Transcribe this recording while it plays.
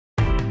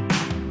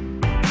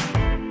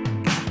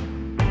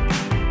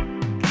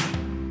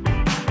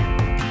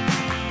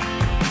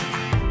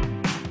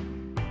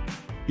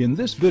In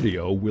this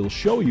video, we'll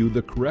show you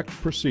the correct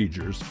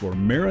procedures for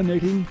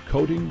marinating,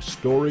 coating,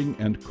 storing,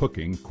 and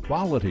cooking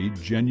quality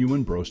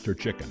Genuine Broaster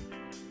Chicken.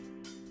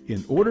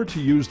 In order to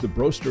use the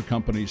Broaster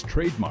Company's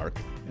trademark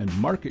and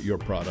market your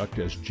product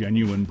as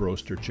Genuine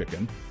Broaster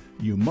Chicken,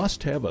 you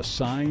must have a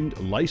signed,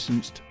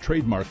 licensed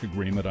trademark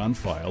agreement on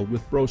file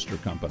with Broaster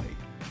Company.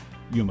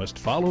 You must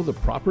follow the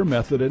proper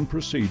method and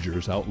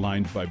procedures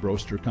outlined by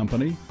Broaster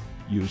Company,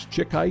 use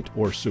Chickite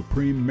or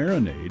Supreme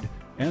marinade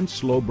and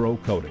slow-bro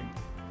coating,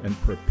 and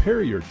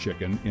prepare your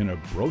chicken in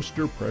a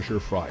Broaster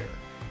pressure fryer.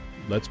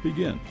 Let's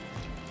begin.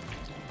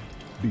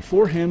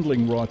 Before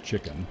handling raw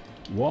chicken,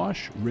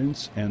 wash,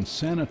 rinse, and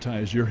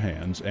sanitize your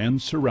hands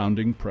and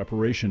surrounding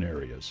preparation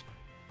areas.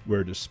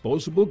 Wear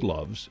disposable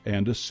gloves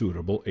and a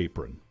suitable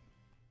apron.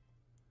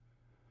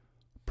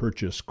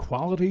 Purchase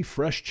quality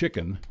fresh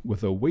chicken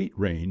with a weight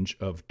range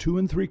of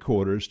 2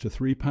 3/4 to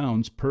 3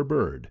 pounds per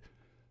bird.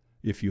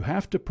 If you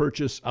have to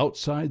purchase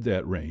outside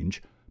that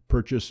range,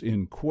 purchase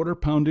in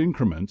quarter-pound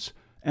increments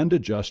and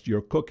adjust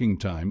your cooking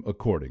time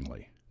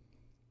accordingly.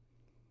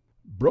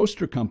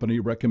 Broaster Company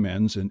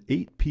recommends an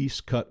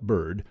 8-piece cut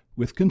bird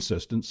with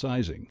consistent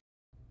sizing.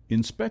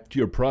 Inspect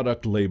your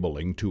product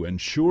labeling to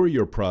ensure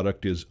your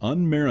product is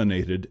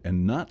unmarinated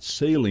and not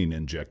saline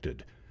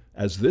injected,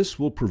 as this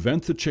will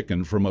prevent the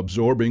chicken from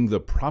absorbing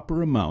the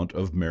proper amount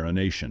of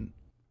marination.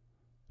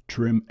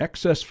 Trim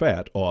excess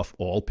fat off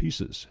all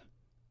pieces.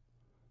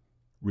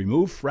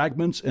 Remove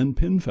fragments and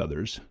pin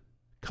feathers,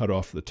 cut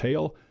off the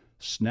tail,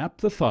 snap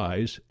the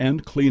thighs,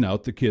 and clean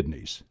out the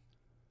kidneys.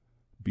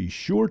 Be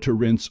sure to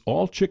rinse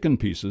all chicken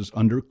pieces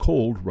under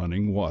cold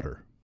running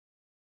water.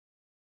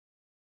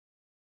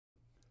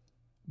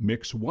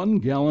 Mix 1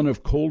 gallon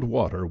of cold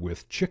water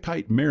with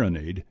Chickite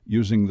marinade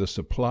using the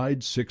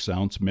supplied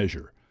 6-ounce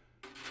measure.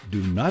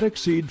 Do not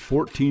exceed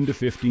 14 to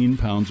 15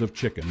 pounds of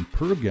chicken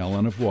per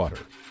gallon of water.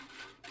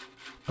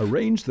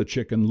 Arrange the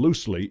chicken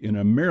loosely in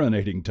a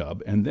marinating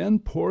tub and then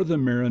pour the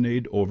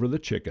marinade over the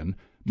chicken,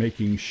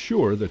 making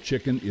sure the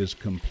chicken is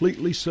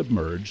completely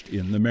submerged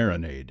in the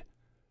marinade.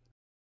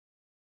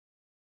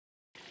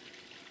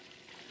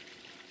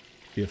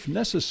 If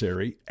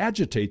necessary,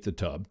 agitate the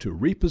tub to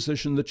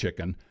reposition the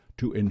chicken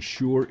to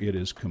ensure it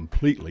is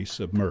completely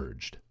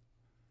submerged.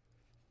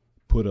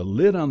 Put a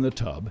lid on the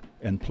tub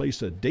and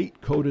place a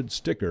date-coated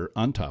sticker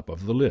on top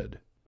of the lid.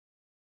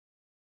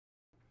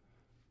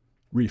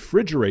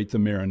 Refrigerate the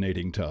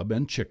marinating tub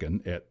and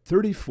chicken at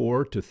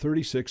 34 to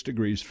 36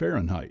 degrees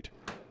Fahrenheit.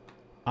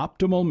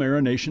 Optimal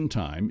marination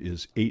time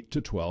is 8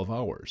 to 12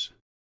 hours.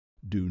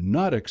 Do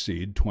not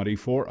exceed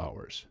 24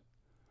 hours.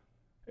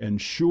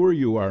 Ensure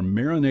you are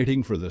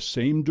marinating for the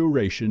same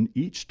duration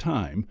each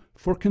time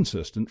for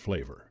consistent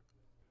flavor.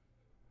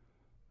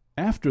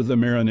 After the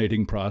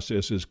marinating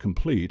process is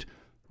complete,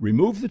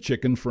 remove the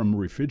chicken from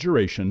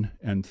refrigeration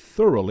and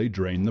thoroughly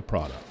drain the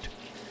product.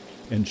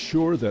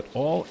 Ensure that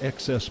all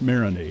excess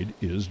marinade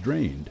is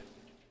drained.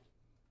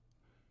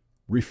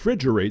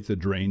 Refrigerate the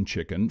drained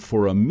chicken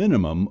for a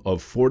minimum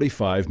of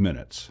 45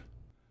 minutes.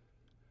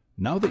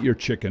 Now that your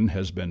chicken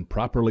has been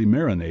properly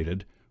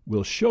marinated,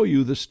 we'll show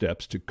you the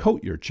steps to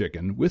coat your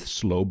chicken with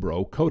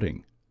slow-bro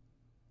coating.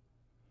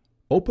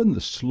 Open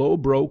the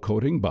slow-bro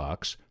coating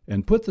box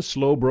and put the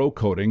slow-bro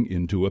coating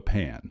into a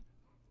pan.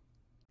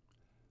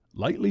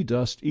 Lightly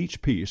dust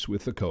each piece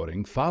with the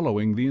coating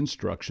following the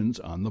instructions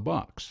on the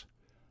box.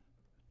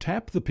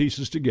 Tap the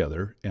pieces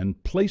together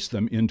and place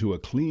them into a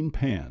clean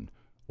pan,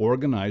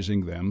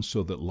 organizing them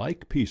so that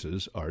like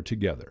pieces are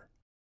together.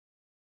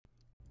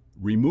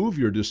 Remove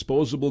your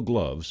disposable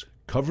gloves,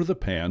 cover the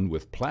pan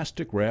with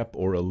plastic wrap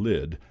or a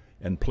lid,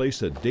 and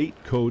place a date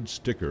code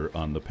sticker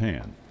on the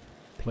pan.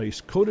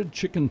 Place coated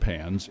chicken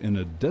pans in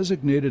a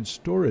designated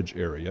storage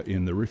area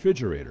in the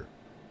refrigerator.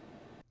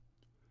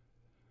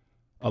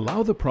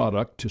 Allow the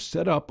product to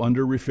set up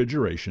under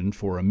refrigeration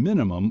for a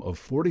minimum of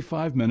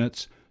 45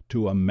 minutes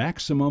to a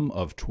maximum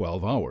of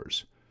 12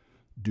 hours.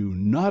 Do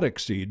not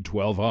exceed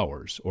 12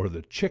 hours, or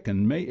the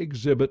chicken may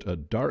exhibit a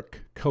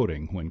dark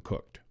coating when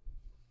cooked.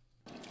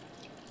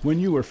 When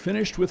you are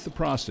finished with the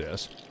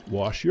process,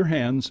 wash your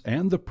hands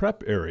and the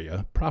prep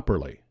area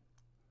properly.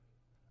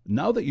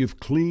 Now that you've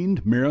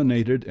cleaned,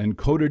 marinated, and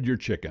coated your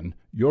chicken,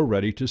 you're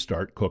ready to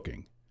start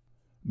cooking.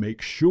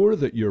 Make sure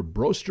that your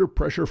Broaster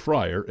pressure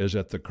fryer is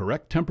at the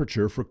correct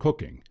temperature for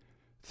cooking,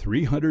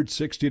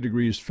 360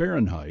 degrees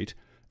Fahrenheit,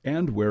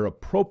 and wear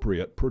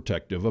appropriate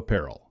protective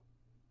apparel.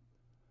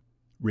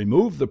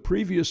 Remove the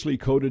previously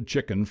coated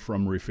chicken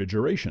from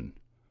refrigeration.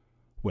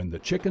 When the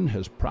chicken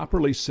has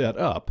properly set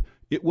up,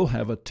 it will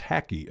have a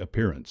tacky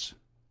appearance.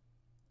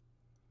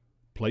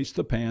 Place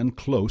the pan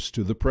close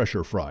to the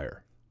pressure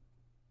fryer.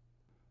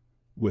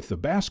 With the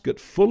basket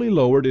fully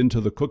lowered into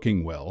the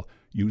cooking well,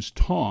 use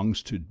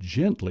tongs to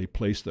gently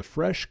place the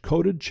fresh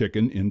coated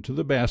chicken into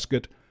the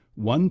basket,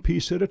 1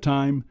 piece at a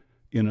time,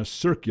 in a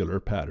circular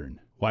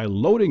pattern. While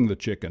loading the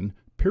chicken,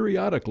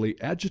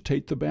 periodically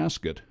agitate the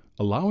basket,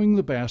 allowing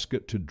the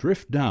basket to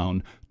drift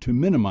down to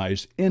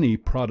minimize any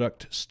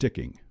product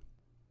sticking.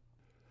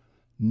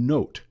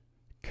 Note: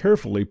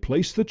 carefully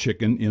place the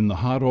chicken in the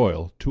hot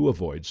oil to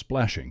avoid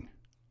splashing.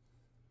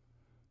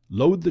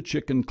 Load the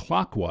chicken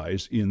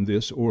clockwise in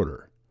this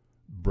order: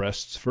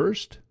 breasts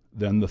first,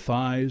 then the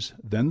thighs,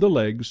 then the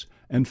legs,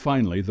 and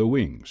finally the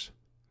wings.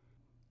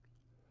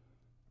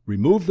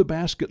 Remove the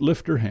basket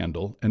lifter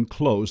handle and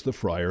close the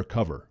fryer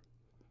cover.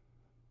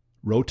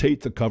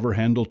 Rotate the cover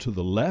handle to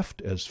the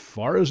left as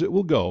far as it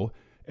will go,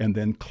 and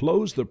then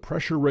close the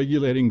pressure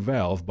regulating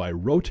valve by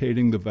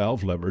rotating the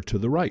valve lever to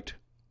the right.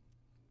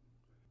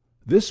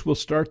 This will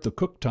start the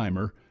cook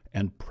timer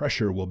and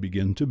pressure will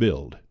begin to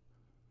build.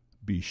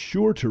 Be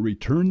sure to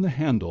return the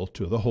handle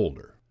to the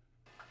holder.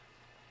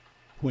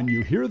 When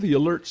you hear the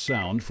alert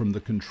sound from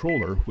the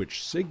controller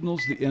which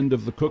signals the end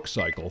of the cook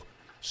cycle,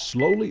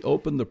 slowly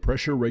open the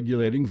pressure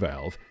regulating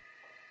valve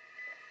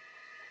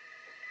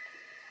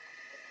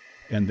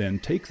and then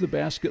take the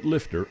basket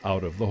lifter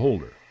out of the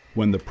holder.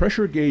 When the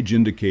pressure gauge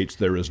indicates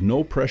there is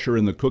no pressure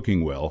in the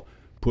cooking well,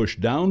 push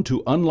down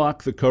to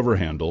unlock the cover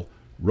handle,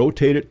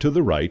 rotate it to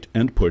the right,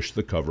 and push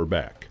the cover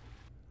back.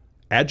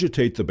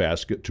 Agitate the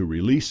basket to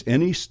release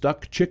any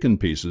stuck chicken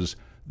pieces,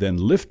 then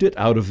lift it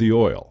out of the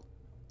oil.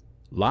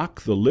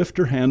 Lock the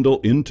lifter handle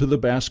into the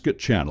basket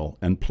channel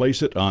and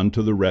place it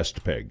onto the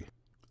rest peg.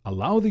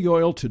 Allow the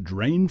oil to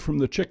drain from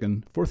the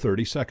chicken for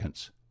 30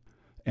 seconds,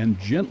 and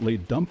gently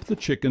dump the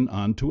chicken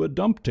onto a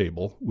dump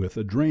table with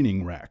a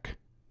draining rack.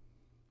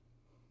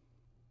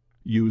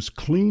 Use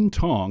clean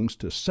tongs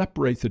to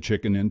separate the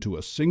chicken into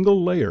a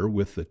single layer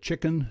with the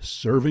chicken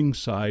serving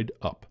side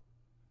up.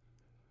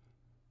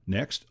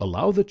 Next,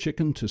 allow the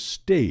chicken to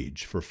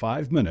stage for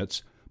 5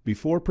 minutes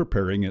before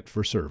preparing it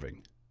for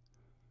serving.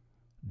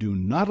 Do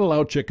not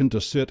allow chicken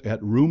to sit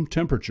at room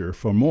temperature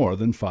for more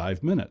than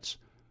 5 minutes.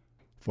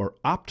 For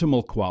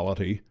optimal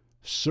quality,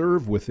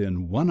 serve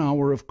within 1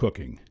 hour of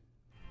cooking.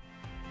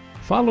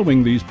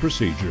 Following these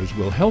procedures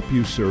will help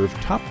you serve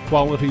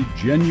top-quality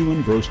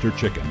genuine broaster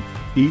chicken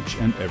each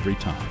and every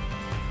time.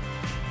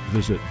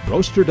 Visit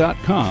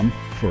broaster.com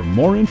for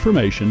more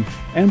information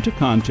and to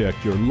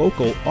contact your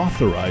local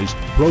authorized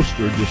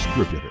broaster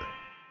distributor.